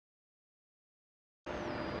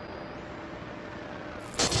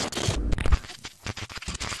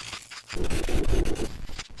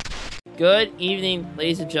Good evening,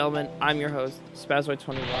 ladies and gentlemen. I'm your host,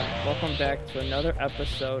 Spazzoid21. Welcome back to another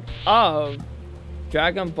episode of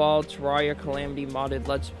Dragon Ball Terraria Calamity modded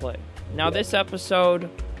Let's Play. Now, this episode,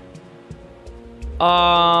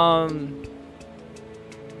 yeah,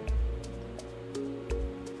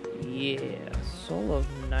 Soul of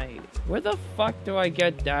Night. Where the fuck do I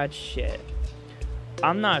get that shit?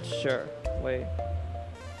 I'm not sure. Wait.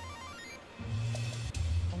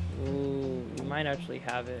 Ooh, we might actually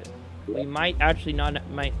have it. We might actually not.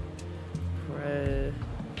 Might.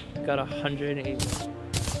 Got 180.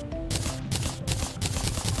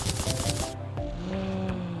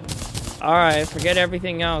 All right, forget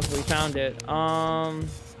everything else. We found it. I'll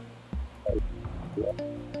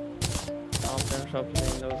finish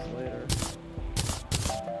opening those later.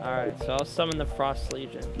 All right, so I'll summon the Frost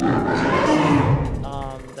Legion.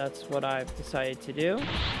 That's what I've decided to do.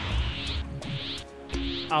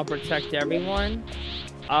 I'll protect everyone.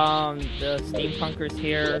 The steampunkers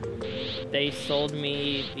here, they sold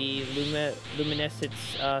me the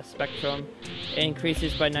luminescence spectrum. It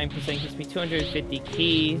increases by 9%, gives me 250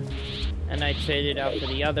 key, and I traded out for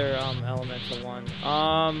the other elemental one.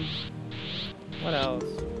 What else?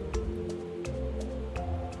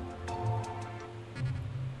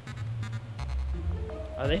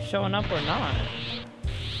 Are they showing up or not?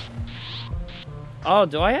 Oh,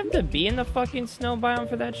 do I have to be in the fucking snow biome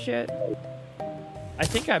for that shit? I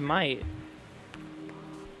think I might.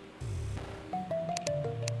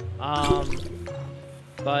 I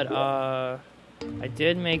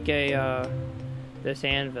did make a, this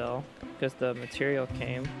anvil, because the material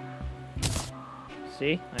came.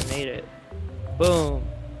 See? I made it. Boom!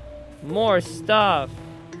 More stuff!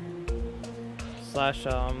 Slash,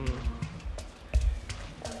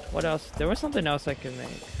 what else? There was something else I could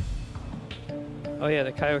make. Oh yeah,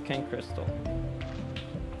 the Kaioken crystal.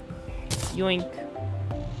 Yoink!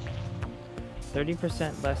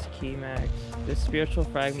 30% less key max. This spiritual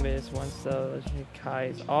fragment is once the legendary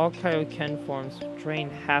Kai's. All Kaioken forms drain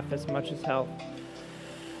half as much as health.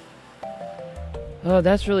 Oh,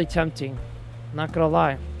 that's really tempting. Not gonna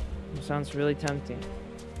lie. It sounds really tempting.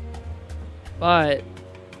 But,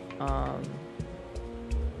 I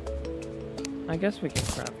guess we can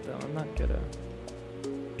craft them. I'm not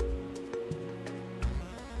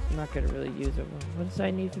gonna really use it. What does I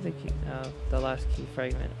need for the key? The last key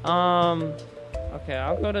fragment. Okay,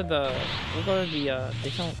 I'll go to the. We'll go to the. They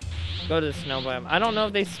don't go to the snow biome. I don't know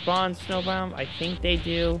if they spawn snow biome. I think they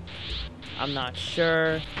do. I'm not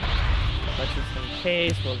sure. But just in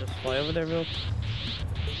case, we'll just fly over there real.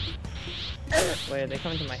 Wait, are they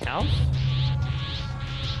coming to my house?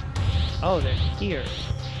 Oh, they're here.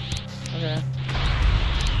 Okay.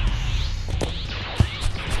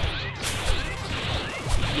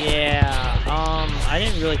 Yeah. I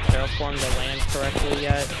didn't really terraform the land correctly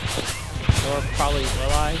yet. Or probably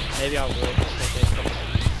will I? Maybe I will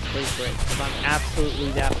please break, because I'm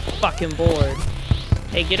absolutely that fucking bored.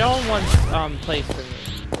 Hey, get all in one place for me.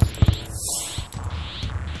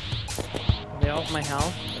 Are they all at my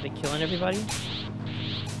house? Are they killing everybody?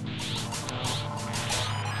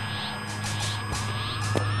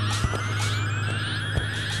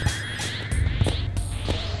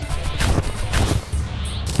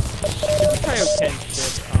 This Kaioken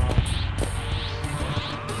should,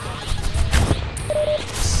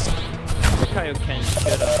 Kaioken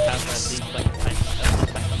should have at least like times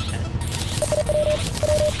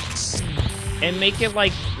 10. And make it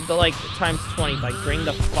like the times 20, like drain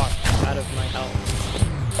the fuck out of my health.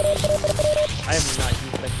 I have not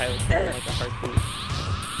used the Kaioken in like a heartbeat.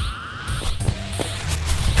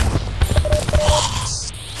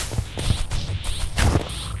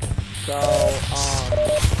 So,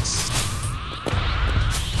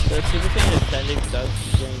 the Super Saiyan Ascended does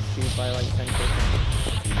drain speed by like 10%.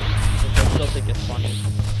 I still think it's funny.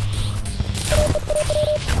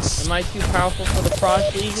 Am I too powerful for the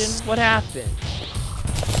Frost Legion? What happened?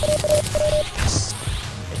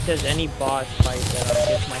 It says any boss fight that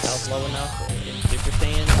gets my health low enough in Super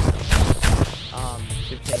Saiyan.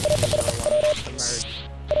 Super Saiyan can emerge.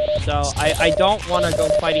 So I don't want to go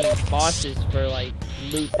fighting bosses for like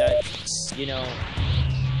loot that, you know.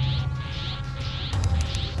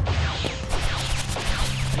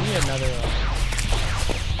 I need another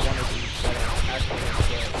one of these that are actually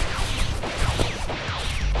good.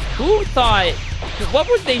 Who thought? What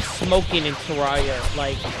were they smoking in Terraria?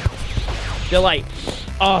 Like, they're like,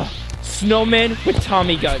 snowmen with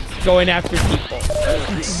Tommy guns going after people.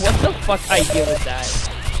 What the fuck idea was that?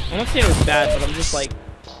 I won't say it was bad, but I'm just like,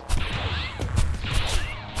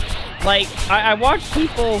 I watch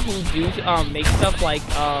people who do make stuff like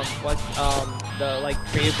the like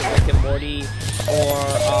creators of Rick and Morty or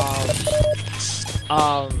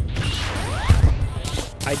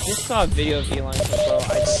I just saw a video of Elon bro.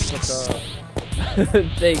 I just took a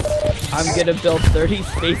thing. I'm gonna build 30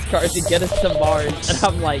 space cars and get us to Mars, and I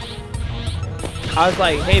was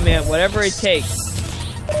like, hey man, whatever it takes.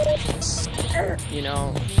 You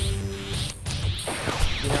know,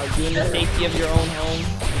 you in the safety of your own home,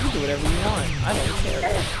 you do whatever you want. I don't care.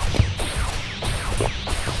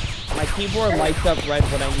 My keyboard lights up red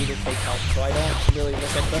when I need to take help, so I don't really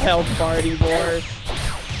look at the health bar anymore.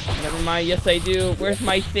 Never mind, yes I do. Where's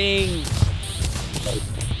my thing?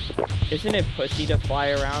 Isn't it pussy to fly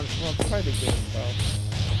around? Well, it's part of the game, bro.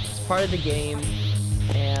 It's part of the game,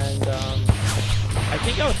 and I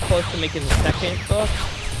think I was close to making the second book.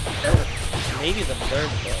 Maybe the third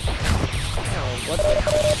book. Oh,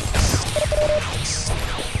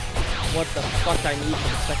 what the fuck I need for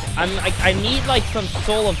the second? I need like some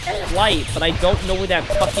soul of flight, but I don't know where that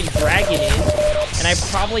fucking dragon is, and I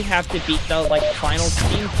probably have to beat the like final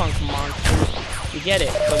steampunk monster to get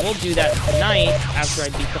it. So we'll do that tonight after I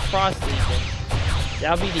beat the Frost Legion.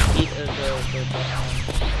 That'll be the key.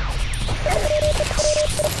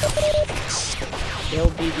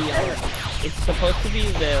 It'll be the it's supposed to be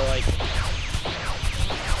the like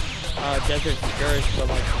Desert Scourge, but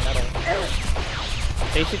like metal.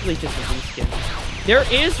 Basically just a reskin. There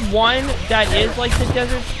is one that is like the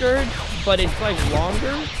Desert Scourge, but it's like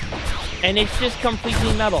longer, and it's just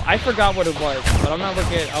completely metal. I forgot what it was, but I'm not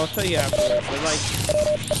looking at it. I'll show you afterwards. But like,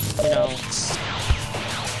 you know.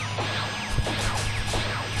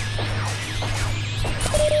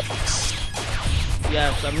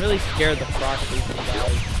 Yes, I'm really scared the Frost Legion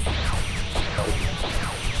guys.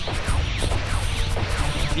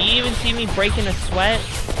 Do you even see me breaking a sweat?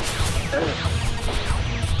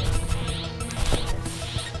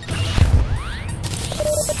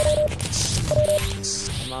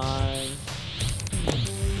 Come on.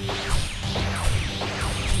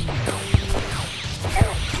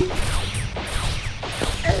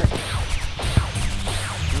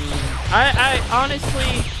 I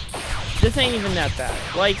honestly, this ain't even that bad.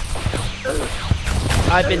 Like,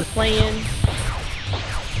 I've been playing.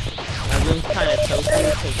 My room's kind of toasty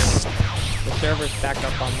because the server's back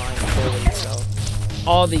up online fully, so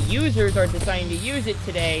all the users are deciding to use it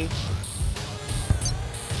today.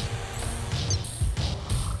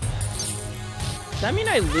 Does that mean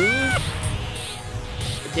I lose?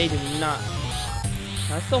 They did not.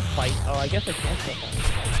 Can I still fight? Oh, I guess I can still fight.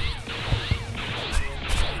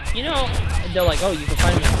 You know, they're like, oh, you can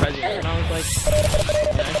find him as president. And I was like,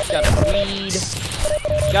 man, I just gotta read.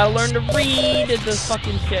 Gotta learn to read this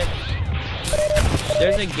fucking shit.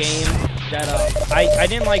 There's a game that, I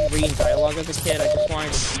didn't like reading dialogue as a kid. I just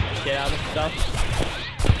wanted to beat the shit out of stuff.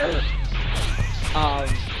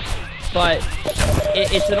 But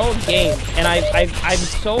it's an old game, and I'm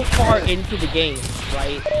so far into the game,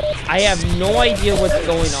 right? I have no idea what's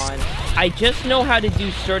going on. I just know how to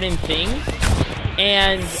do certain things,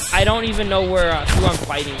 and I don't even know who I'm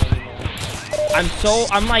fighting anymore.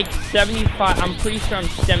 I'm like 75, I'm pretty sure I'm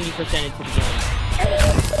 70% into the game.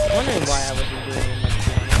 I'm wondering why I wasn't doing it much.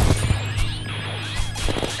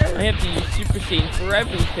 I have to use Super Saiyan for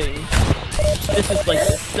everything. This is like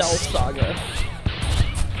the Cell Saga.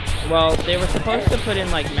 Well, they were supposed to put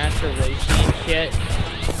in like Master Roshi and shit.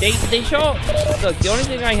 They show. Look, the only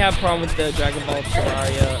thing I have problem with the Dragon Ball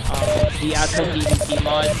Terraria, the actual DBT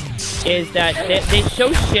mod, is that they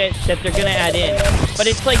show shit that they're gonna add in, but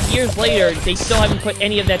it's like years later they still haven't put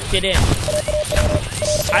any of that shit in.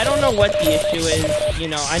 I don't know what the issue is. You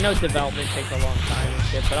know, I know development takes a long time and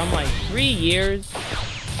shit, but I'm like 3 years.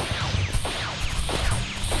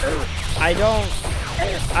 I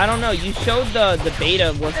don't know. You showed the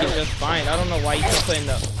beta working just fine. I don't know why you can't put in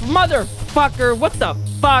the motherfucker. What the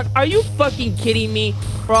fuck? Are you fucking kidding me,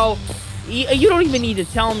 bro? You don't even need to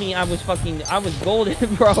tell me I was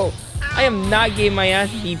golden, bro. I am not getting my ass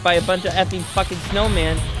beat by a bunch of effing fucking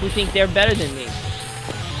snowmen who think they're better than me.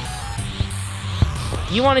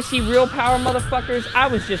 You want to see real power, motherfuckers? I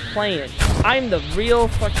was just playing. I'm the real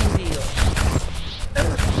fucking deal.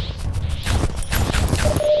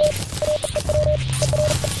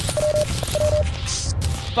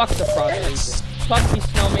 Fuck the Frost Legion. Fuck you,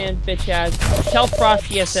 snowman, bitch ass. Tell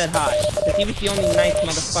Frosty I said hi, because he was the only nice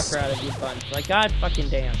motherfucker out of you bunch. Like, god fucking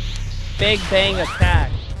damn. Big bang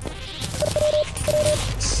attack.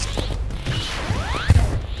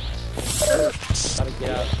 Gotta get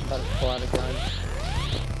out. I'm about to pull out a gun.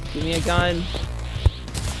 Give me a gun.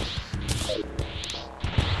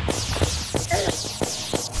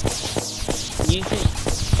 You can...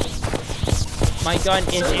 My gun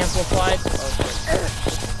is amplified. Okay.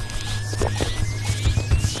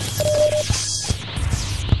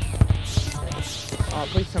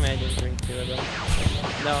 Please tell me I didn't drink 2 of them.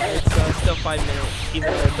 No, it's still 5 minutes,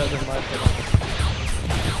 even though it doesn't mark it on.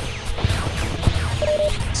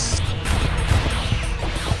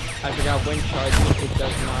 I forgot when charging, it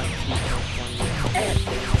does not keep on 1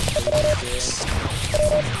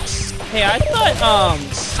 Hey, I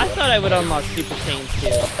thought I would unlock Super Saiyan 2.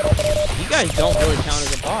 You guys don't really count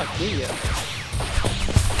as a boss, do you?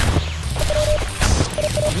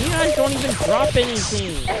 You guys don't even drop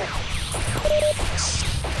anything.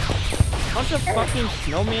 Bunch of fucking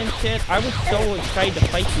snowman shit. I was so excited to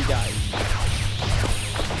fight you guys.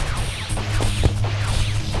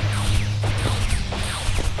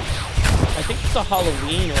 I think it's the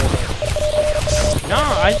Halloween order. No,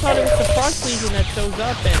 I thought it was the Frost Legion that shows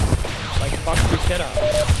up and like fucks your shit up.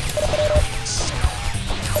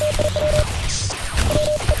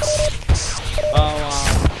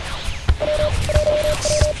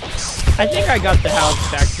 I think I got the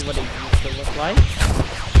house back to what it used to look like.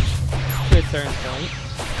 To a certain point.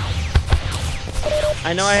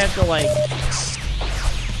 I know I have to like...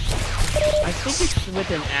 I think it's with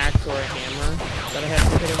an axe or a hammer that I have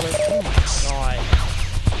to hit it with. Oh my god.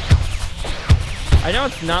 I know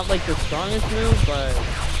it's not like the strongest move, but...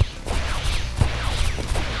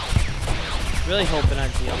 really hoping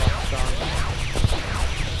I'd be a lot stronger.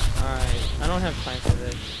 Alright, I don't have time for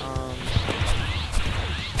this.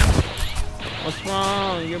 What's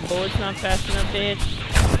wrong? Your bullet's not fast enough, bitch?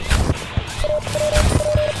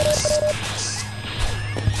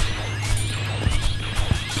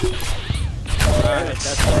 Alright,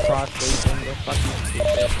 that's the Frost Legion. They're fucking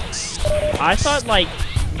stupid. I thought, like,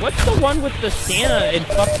 what's the one with the Santa and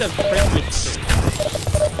fucked up Christmas tree?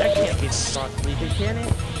 That can't be the Frost Legion, can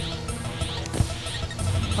it?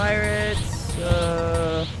 Pirates,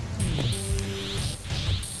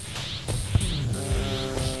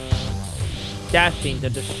 that thing, the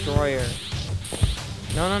Destroyer.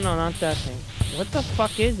 No, not that thing. What the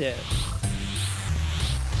fuck is it?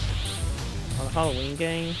 Oh, the Halloween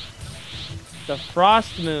gang? The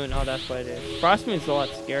Frost Moon. Oh, that's what it is. Frost Moon's a lot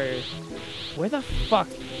scarier. Where the fuck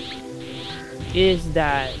is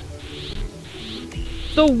that?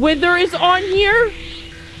 The Wither is on here?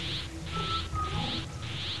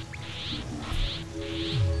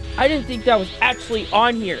 I didn't think that was actually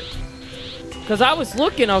on here. Because I was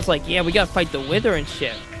looking, I was like, yeah, we gotta fight the Wither and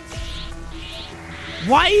shit.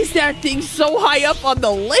 Why is that thing so high up on the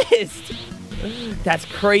list? That's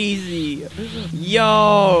crazy.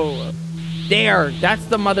 Yo. There, that's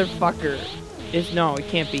the motherfucker. No, it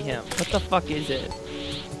can't be him. What the fuck is it?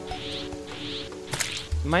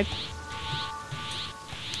 I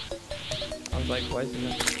was like, why isn't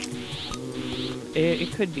it?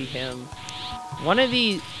 It could be him. One of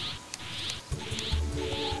these...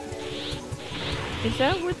 Is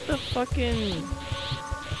that with the fucking...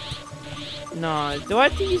 No, do I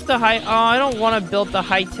have to use the high... Oh, I don't want to build the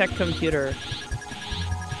high-tech computer.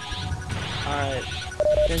 Alright.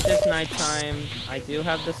 Since it's nighttime, I do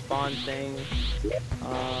have the spawn thing.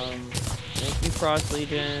 Thank you, Frost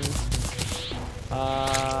Legion.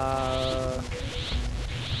 I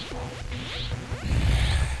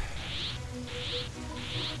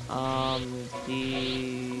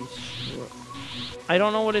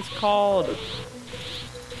don't know what it's called.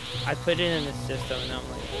 I put it in the system and I'm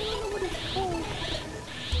like, I don't know what it's called.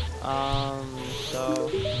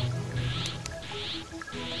 So...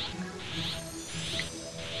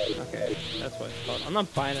 Okay, that's what it's called. I'm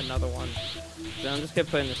not buying another one. So I'm just gonna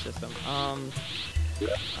put it in the system.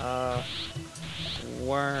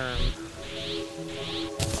 Worm. I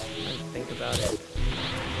didn't think about it.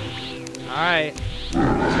 Alright.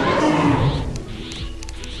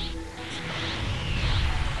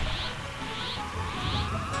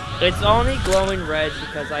 It's only glowing red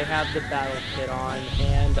because I have the battle kit on,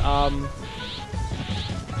 and,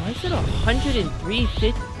 why is it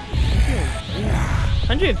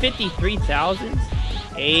 153,000?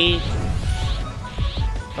 8.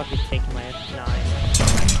 Fucking taking my F9.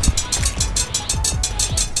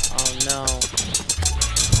 Oh no.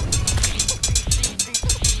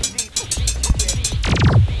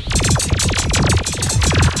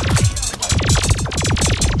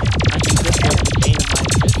 I think this was the bane of my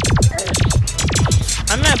existence.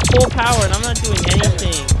 I'm at full power and I'm not doing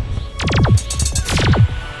anything.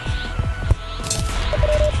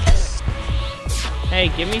 Hey,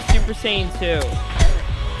 give me Super Saiyan 2.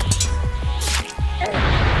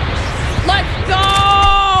 Let's go!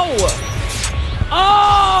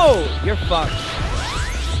 Oh! You're fucked.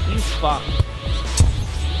 You fucked.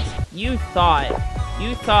 You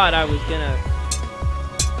thought I was gonna...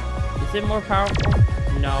 Is it more powerful?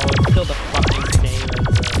 No, it's still the fucking same as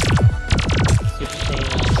the Super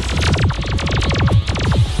Saiyan.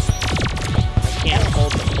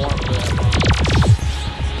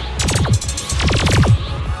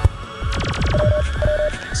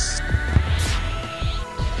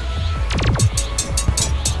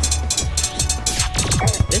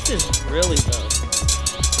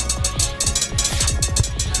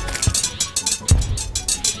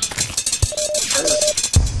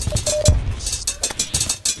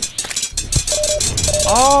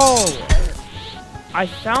 Oh! I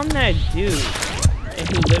found that dude, and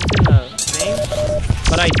he lives in the thing,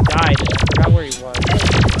 but I died, and I forgot where he was.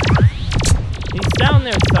 He's down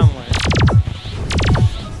there somewhere.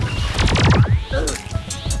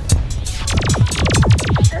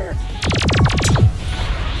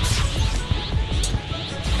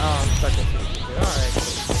 Oh, I'm stuck with this dude.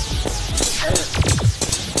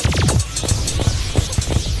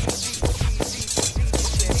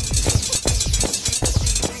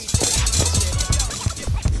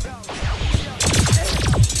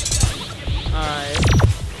 Alright.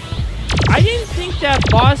 I didn't think that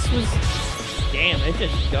boss was... Damn, it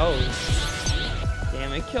just goes.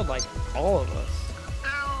 Damn, it killed like all of us.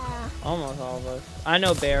 Almost all of us. I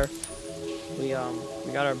know, Bear. We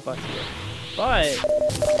got our butts here. But I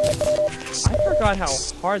forgot how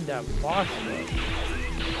hard that boss was.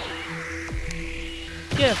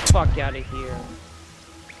 Get the fuck out of here.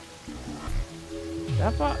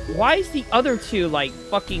 That boss... Why is the other two like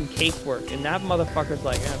fucking capework and that motherfucker's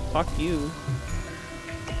like, fuck you.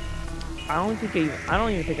 I don't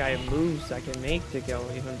even think I have moves I can make to go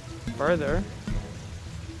even further.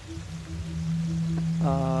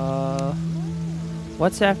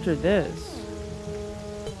 What's after this?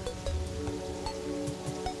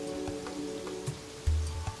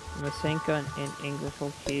 Masenka and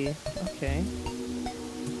Ingerful Key. Okay.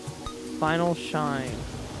 Final Shine.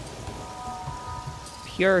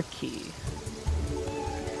 Pure Key.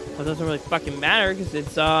 Well, it doesn't really fucking matter because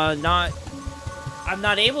it's not... I'm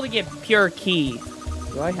not able to get Pure Key.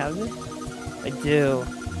 Do I have this? I do.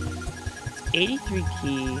 It's 83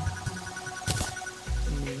 key.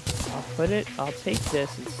 I'll take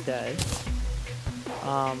this instead.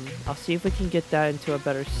 I'll see if we can get that into a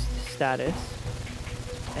better status.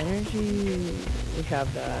 Energy, we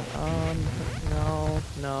have that.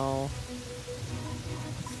 No.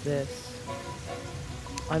 What's this?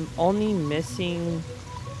 I'm only missing...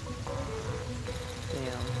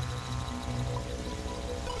 Damn.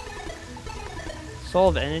 Soul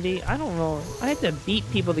of Entity? I don't know. I had to beat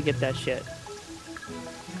people to get that shit.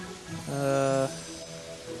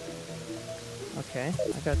 Okay.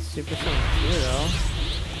 I got Super Saiyan 2 though.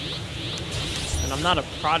 And I'm not a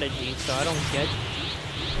prodigy, so I don't get...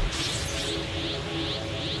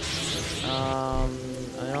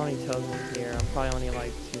 I don't need tokens here. I'm probably only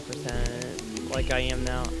like 2%, like I am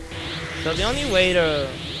now. So the only way to...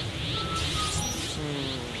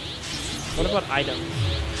 What about items?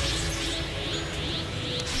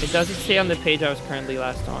 It doesn't say on the page I was currently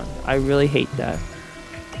last on. I really hate that.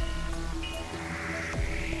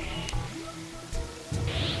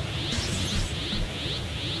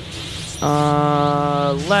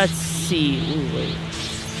 Let's see. Ooh, wait.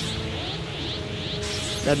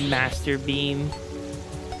 The Master Beam.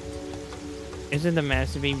 Isn't the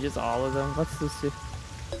Master Beam just all of them? What's this?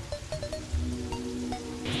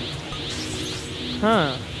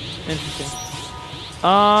 Huh. Interesting.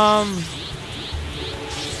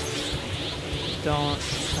 Don't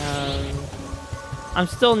have... I'm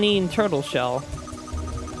still needing Turtle Shell.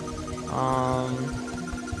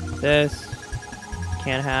 This...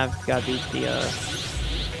 Can't have... Gotta beat the,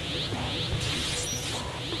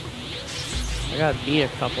 I gotta beat a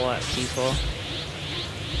couple of people.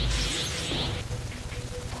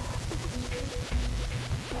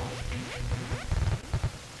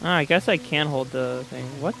 Oh, I guess I can hold the thing.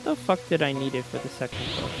 What the fuck did I need it for the second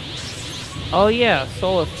book? Oh yeah,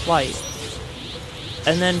 Soul of Flight.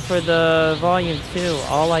 And then for the Volume 2,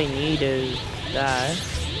 all I need is that.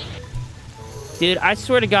 Dude, I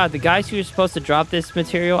swear to God, the guys who are supposed to drop this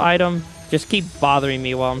material item just keep bothering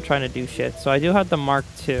me while I'm trying to do shit. So I do have the Mark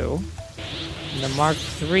II. And the Mark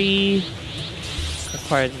III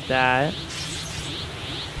requires that.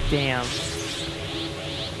 Damn.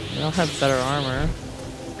 I don't have better armor.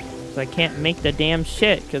 So I can't make the damn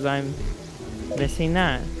shit because I'm missing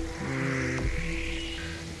that.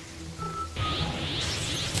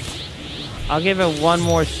 I'll give it one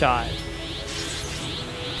more shot.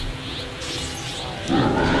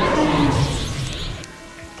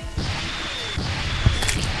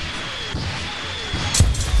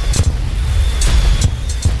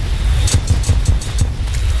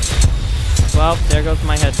 Well, there goes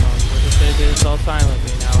my headphones. We're just gonna do this all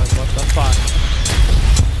silently now. Like, what the fuck?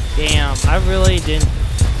 Damn, I really didn't...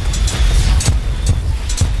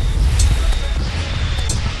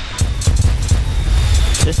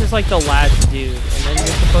 This is like the last dude, and then you're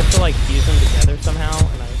supposed to like fuse them together somehow,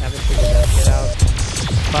 and I haven't figured that shit out.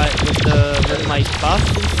 But with my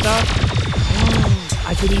buffs and stuff,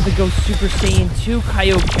 I could even go Super Saiyan 2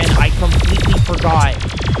 Kaioken. I completely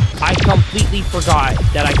forgot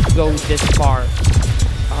that I could go this far.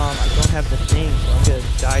 I don't have the thing, so I'm gonna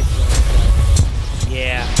die soon.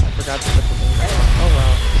 Yeah, I forgot to put the thing back on. Oh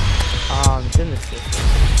well. It's in the system.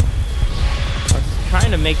 I was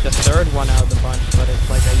trying to make the third one out of the bunch, but it's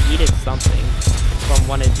like I needed something from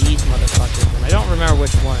one of these motherfuckers, and I don't remember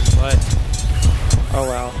which one, but oh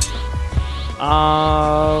well.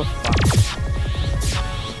 Oh fuck.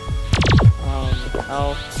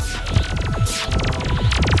 Health.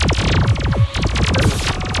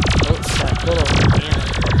 Oh, that little hand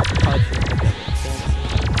touch is a bit fancy.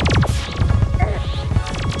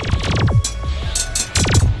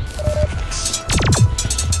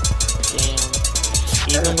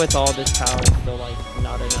 Damn. Even with all this power, it's still like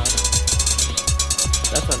not enough.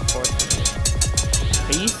 That's unfortunate.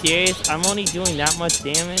 Are you serious? I'm only doing that much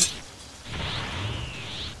damage?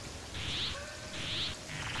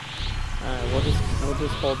 Alright, we'll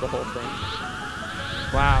just hold the whole thing.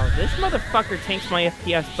 Wow, this motherfucker tanks my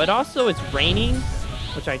FPS, but also it's raining,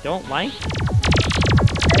 which I don't like.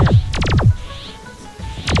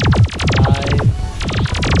 5,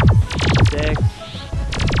 6,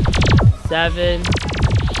 7,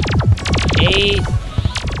 8,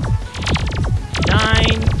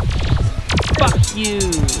 9. Fuck you!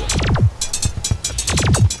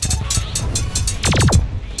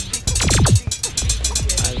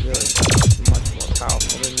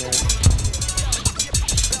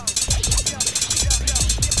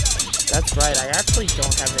 That's right, I actually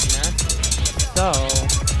don't have it next, so...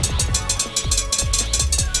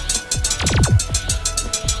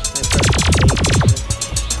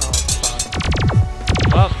 Oh,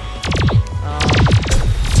 fuck. Well,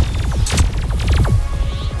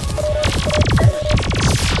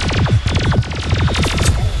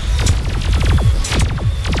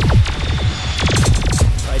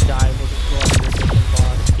 if I die, we'll just go up to a different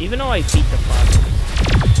boss. Even though I beat the boss.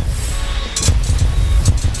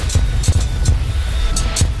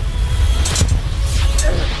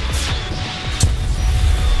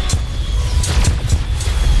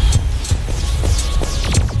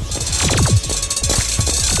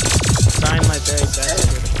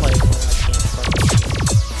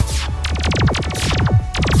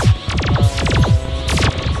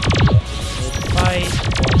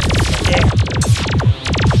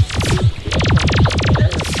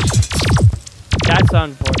 That's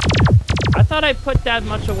unfortunate. I thought I put that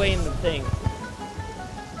much away in the thing.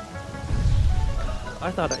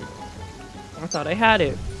 I thought I had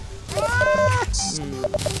it. Interesting.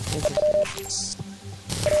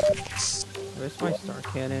 Where's my star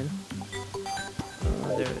cannon?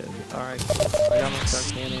 There it is. Alright, I got my star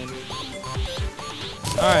cannon.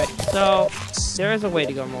 Alright, so there is a way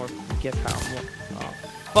to go more get power more. Oh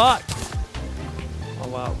fuck! Oh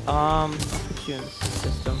wow. I'll put you in the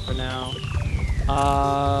system for now.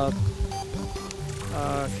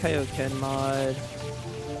 Kaioken mod.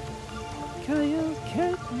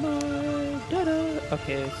 Kaioken mod. Da-da.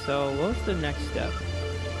 Okay, so what was the next step?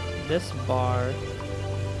 This bar. I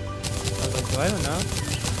was like, do I have enough?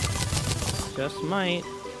 Just might.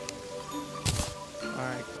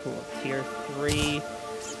 Alright, cool. Tier 3.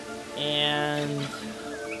 And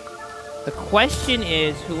the question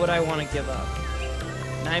is, who would I want to give up?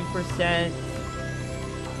 9%.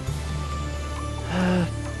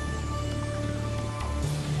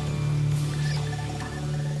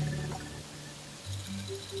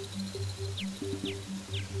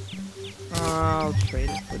 I'll trade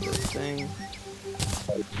it for this thing.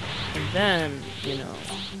 And then, you know,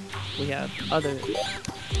 we have other...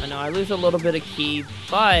 I know I lose a little bit of key,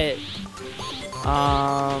 but...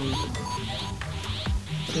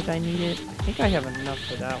 did I need it? I think I have enough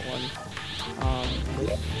for that one.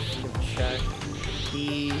 Let's check.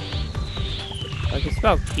 Key... I can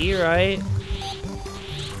spell key, right?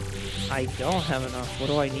 I don't have enough. What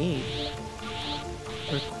do I need?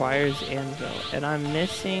 Requires anvil. And I'm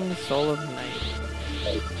missing Soul of Night.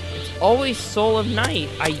 It's always Soul of Night.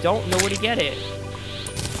 I don't know where to get it.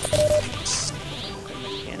 The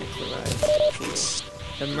mechanics arrived.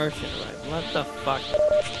 The merchant arrived. What the fuck?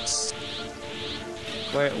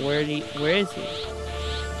 Where is he?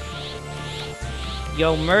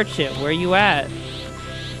 Yo, merchant, where you at?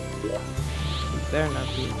 Better not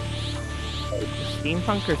be. The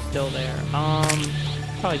steampunker's still there.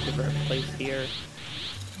 Probably give her a place here.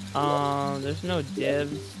 There's no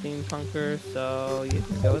dibs, steampunker, so you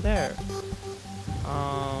can go there.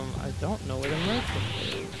 I don't know where the merchant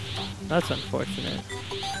is. That's unfortunate.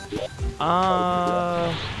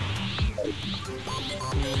 Oh,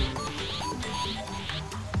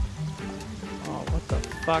 what the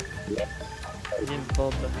fuck? I didn't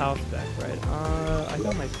build the house back right. I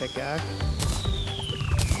got my pickaxe.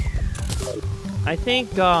 I think,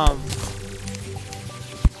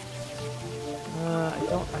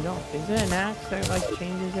 don't. Is it an axe that like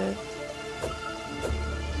changes it?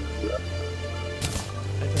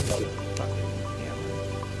 I think it's a fucking hammer.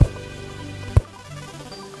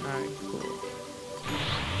 Alright, cool.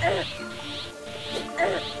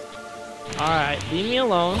 Alright, leave me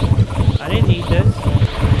alone. I didn't need this.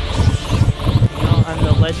 You know, I'm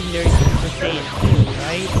the legendary Super Saiyan 2,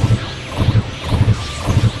 right?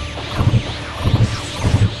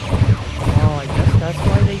 Oh, I guess that's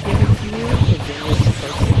why they give it to you? Because then you're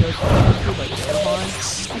supposed to go to like Gohan?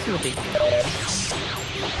 I see what they did there.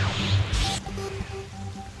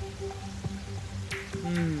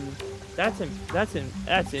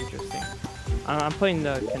 That's interesting. I'm putting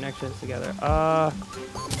the connections together.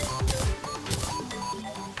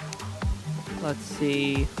 Let's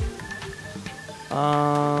see.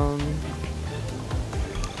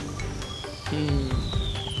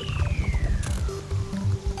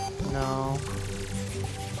 No.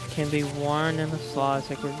 Can be worn in the slots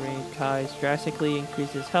that could bring ties. Drastically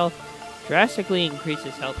increases health. Drastically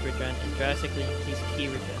increases health regen and drastically increases key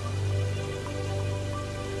regen.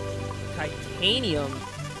 Titanium.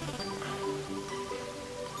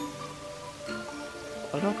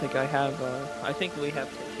 I don't think I have, I think we have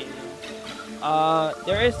titanium.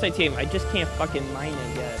 There is titanium, I just can't fucking mine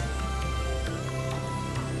it yet.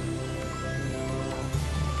 No.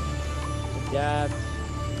 Adapt.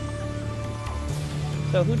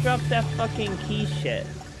 So who drops that fucking key shit?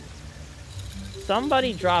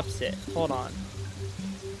 Somebody drops it. Hold on.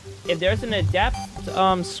 If there's an adapt,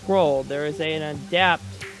 scroll, there is an adapt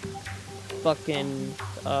fucking,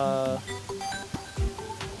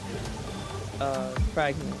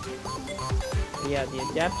 fragment. Yeah, the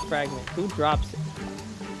adapt fragment. Who drops it?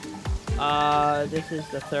 This is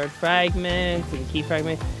the third fragment and key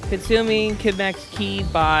fragment. Consuming max key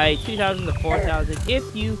by 2,000 to 4,000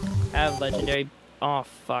 if you have legendary. Oh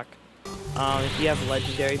fuck. If you have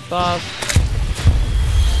legendary buff.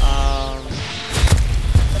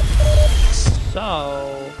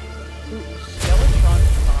 So Skeleton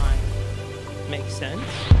Time makes sense.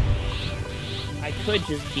 I could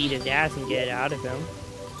just beat his ass and get it out of him.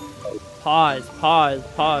 Pause on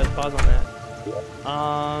that.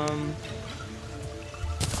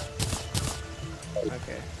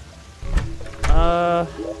 Okay.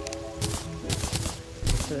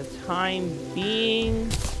 For the time being,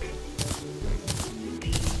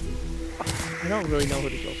 I don't really know who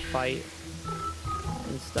to go fight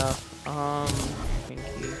and stuff. Thank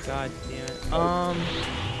you, god damn it.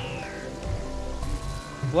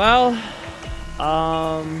 Well, I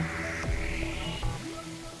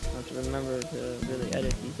have to remember to really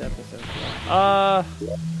edit these episodes.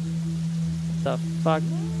 The fuck?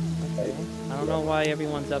 Okay. I don't know why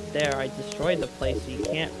everyone's up there. I destroyed the place, so you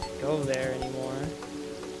can't go there anymore.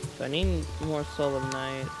 So I need more Soul of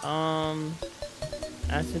Night.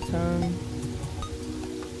 Acetone.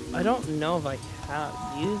 I don't know if I can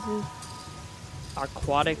use it.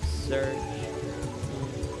 Aquatic Surge.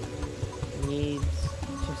 Needs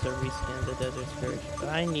just a reskin of the Desert Scourge. But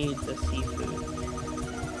I need the seafood.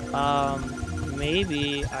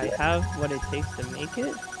 Maybe I have what it takes to make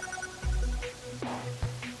it?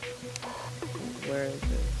 Where is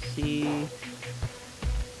it?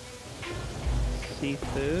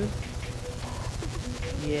 Seafood?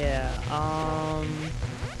 Yeah,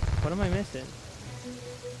 what am I missing?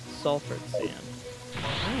 Sulfur sand.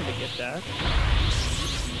 I need to get that.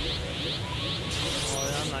 Oh,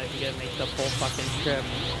 I'm not even gonna make the full fucking trip.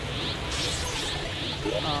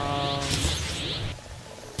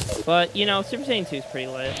 But, you know, Super Saiyan 2 is pretty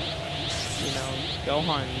lit. You know,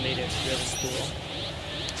 Gohan made it really cool.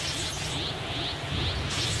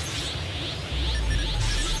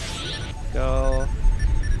 Go.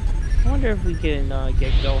 I wonder if we can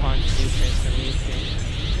get Gohan's new transformation.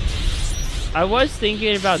 I was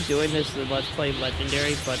thinking about doing this in Let's Play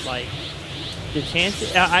Legendary, but like, the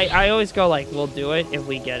chances, I always go like, we'll do it if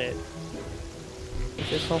we get it. Is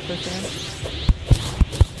this Sulfur Sand?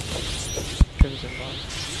 Crimson Box.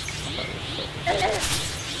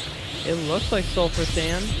 It looks like Sulfur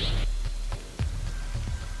Sand.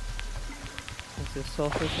 Is this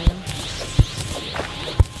Sulfur Sand?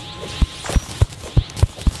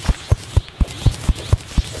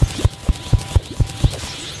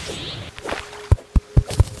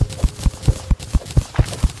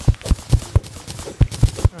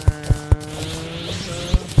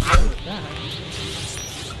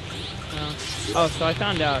 Oh, so I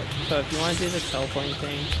found out. So if you want to do the teleporting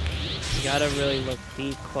thing, you gotta really look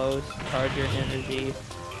deep, close, charge your energy,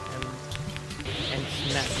 and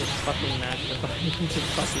smack this fucking mash the button.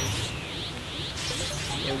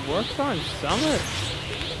 It works on some of it.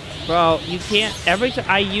 Bro, you can't. Every time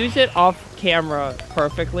I use it off camera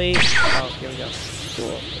perfectly. Oh, here we go.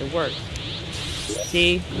 Cool. It works.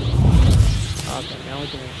 See? Okay, now we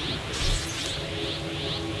can see.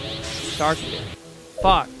 Shark fin.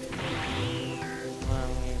 Fuck. Well,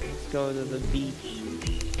 let's go to the beach.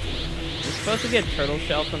 We're supposed to get turtle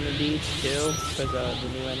shell from the beach too, because of the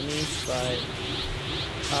new enemies, but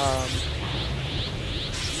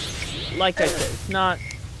like I said, it's not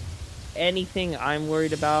anything I'm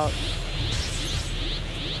worried about.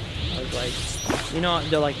 I was like, you know,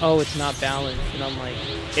 they're like, oh, it's not balanced, and I'm like,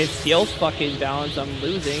 it feels fucking balanced, I'm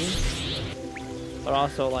losing. But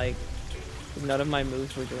also, like, none of my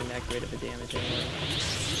moves were doing that great of a damage anyway.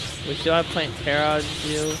 We still have Plantera to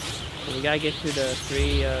do, so we gotta get through the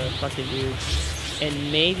 3 fucking dudes.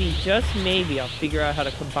 And maybe, just maybe, I'll figure out how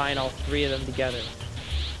to combine all 3 of them together.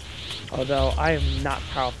 Although, I am not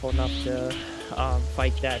powerful enough to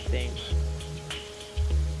fight that thing.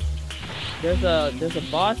 There's a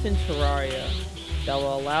boss in Terraria that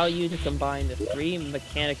will allow you to combine the 3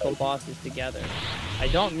 mechanical bosses together. I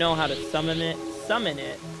don't know how to summon it.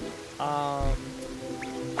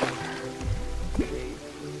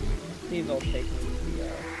 See if it'll take me to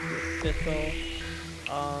the official.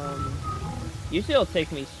 Usually it'll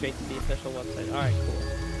take me straight to the official website. Alright, cool.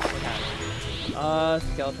 What happened?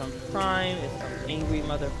 Skeleton Prime is some angry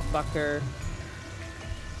motherfucker.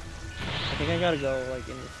 I think I gotta go like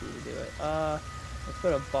in the sea to do it. Let's go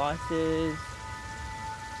to bosses.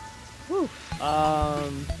 Whew.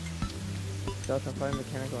 Skeleton Prime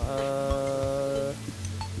mechanical.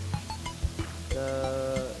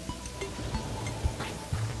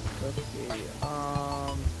 Let's see.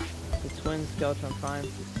 The twin Skeleton Prime.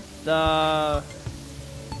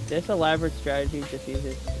 This elaborate strategy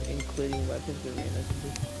diffuses, including weapons arenas.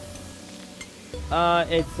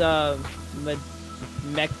 It's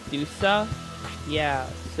Medusa. Yeah.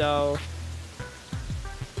 So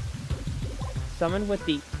summon with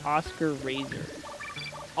the Oscar Razor.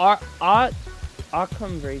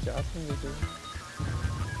 Occam Razor.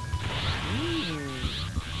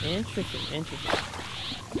 Interesting.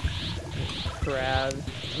 Crab.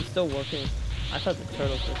 I'm still working. I thought the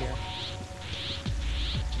turtles were here.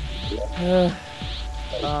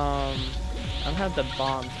 I have the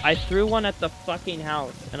bombs. I threw one at the fucking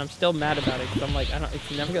house, and I'm still mad about it because I'm like,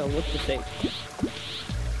 it's never gonna look the same.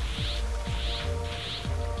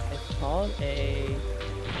 It's called a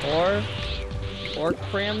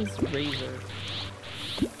Orcram's Razor.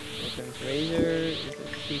 Orcram's Razor is a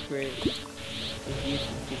secret. Is used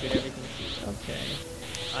in secret everything. Okay.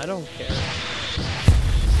 I don't care.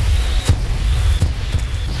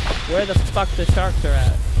 Where the fuck the sharks are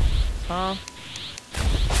at? Huh?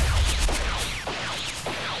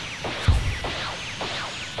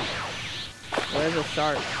 Where's the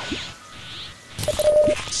shark?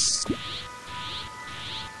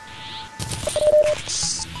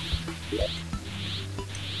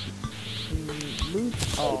 Loot?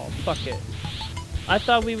 Oh, fuck it. I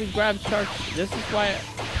thought we would grab sharks. This is why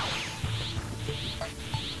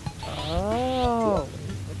Oh,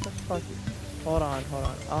 what the fuck? Hold on.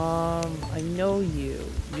 I know you.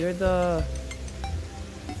 You're the...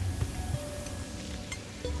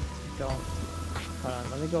 Don't. Hold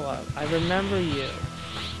on, let me go up. I remember you.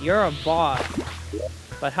 You're a boss.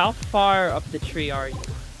 But how far up the tree are you?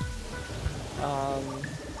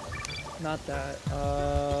 Not that.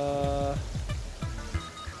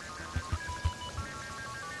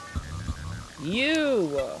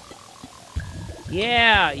 You!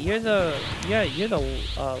 Yeah, you're the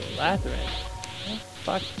Lathrin. Oh,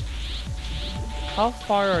 fuck. How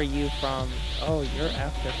far are you from... Oh, you're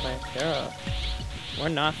after Plantera. We're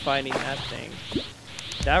not fighting that thing.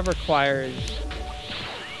 That requires...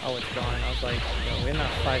 Oh, it's gone. I was like, no, we're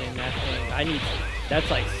not fighting that thing. I need...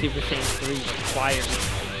 That's like Super Saiyan 3 requirement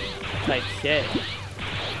type shit.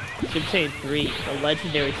 Super Saiyan 3, the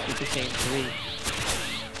legendary Super Saiyan 3.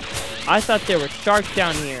 I thought there were sharks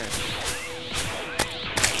down here.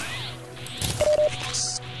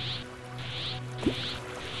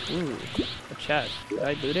 Ooh, a chest. Did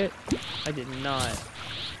I loot it? I did not.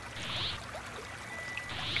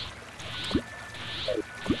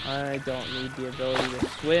 I don't need the ability to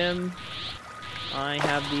swim. I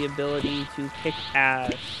have the ability to kick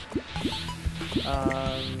ass.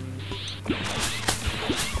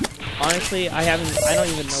 Honestly, I don't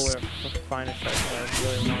even know where to find a shark, but I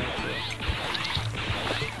really wanted to.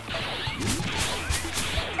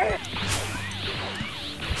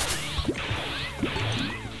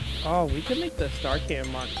 Oh, we could make the Star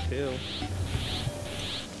Cannon Mark too.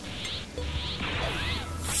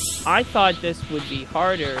 I thought this would be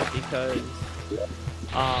harder because,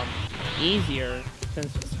 easier,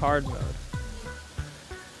 since it's hard mode.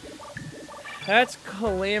 That's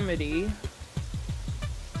Calamity.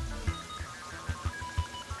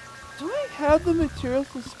 Do I have the materials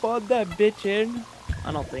to spawn that bitch in?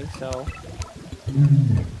 I don't think so.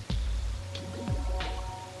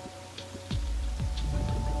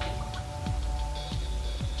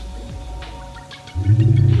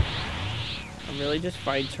 I'm really just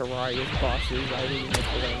fighting Terraria's bosses. I didn't even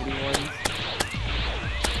put any ones.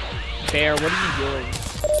 Bear, what are you doing?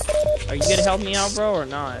 Are you gonna help me out, bro, or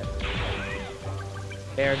not?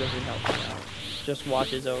 Bear doesn't help me out. Just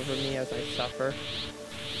watches over me as I suffer.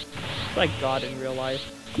 It's like God in real life.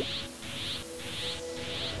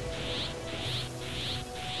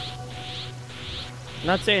 I'm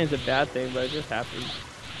not saying it's a bad thing, but it just happens.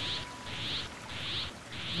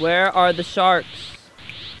 Where are the sharks?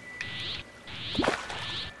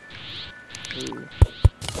 Ooh,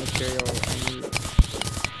 material I need.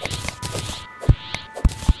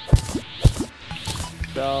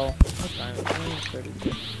 So, what time is it?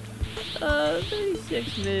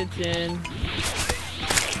 36 minutes in.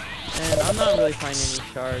 And I'm not really finding any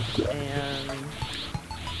sharks, and I'm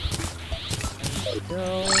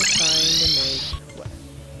still trying to make what?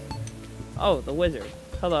 Oh, the wizard.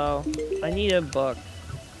 Hello. I need a book.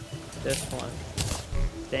 This one.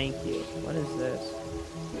 Thank you. What is this?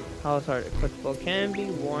 How is hard? Equipable can be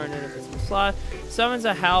worn in a business slot. Summons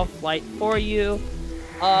a half light for you.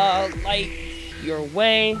 Light your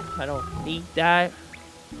way. I don't need that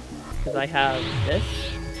because I have this.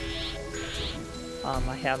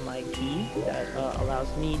 I have my key that allows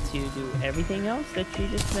me to do everything else that you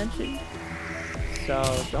just mentioned.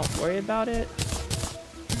 So don't worry about it.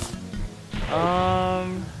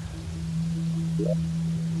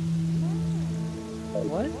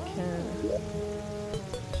 What can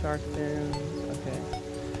shark fins? Okay.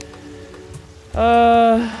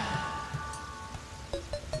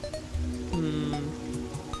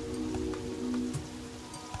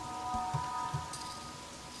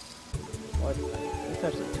 What? It's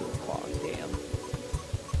actually 2 o'clock. Damn.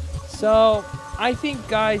 So I think,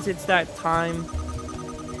 guys, it's that time.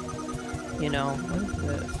 You know, what is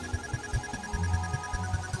this?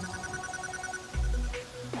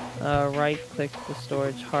 Right-click the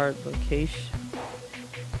storage heart location.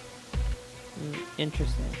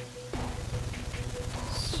 Interesting.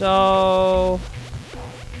 So,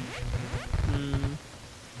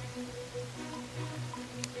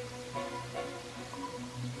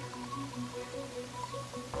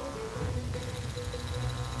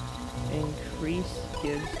 increase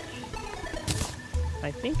gives.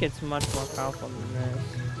 I think it's much more powerful than this.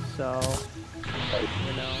 So,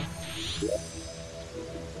 you know.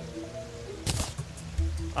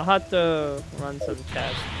 I'll have to run some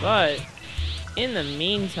tests, but in the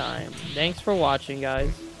meantime, thanks for watching,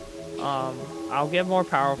 guys. I'll get more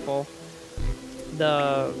powerful.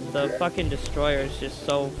 The fucking destroyer is just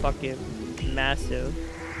so fucking massive.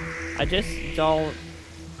 I just don't.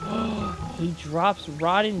 He drops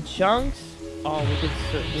rotten chunks. Oh,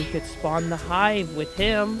 we could spawn the hive with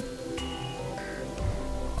him.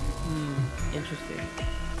 Interesting.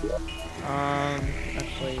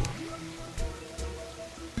 Actually.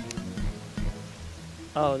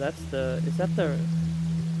 Oh, that's the. Is that the?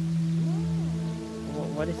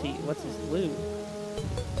 What is he? What's his loot?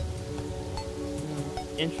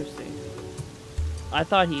 Interesting. I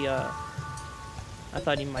thought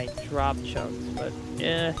he might drop chunks, but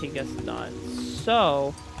yeah, I guess not.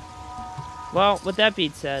 So, well, with that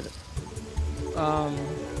being said,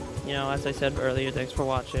 you know, as I said earlier, thanks for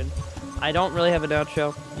watching. I don't really have an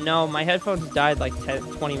outro. No, my headphones died like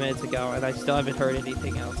 20 minutes ago, and I still haven't heard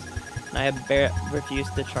anything else. And I have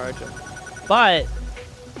refused to charge them. But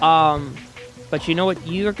you know what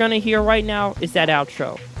you're gonna hear right now is that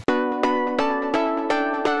outro.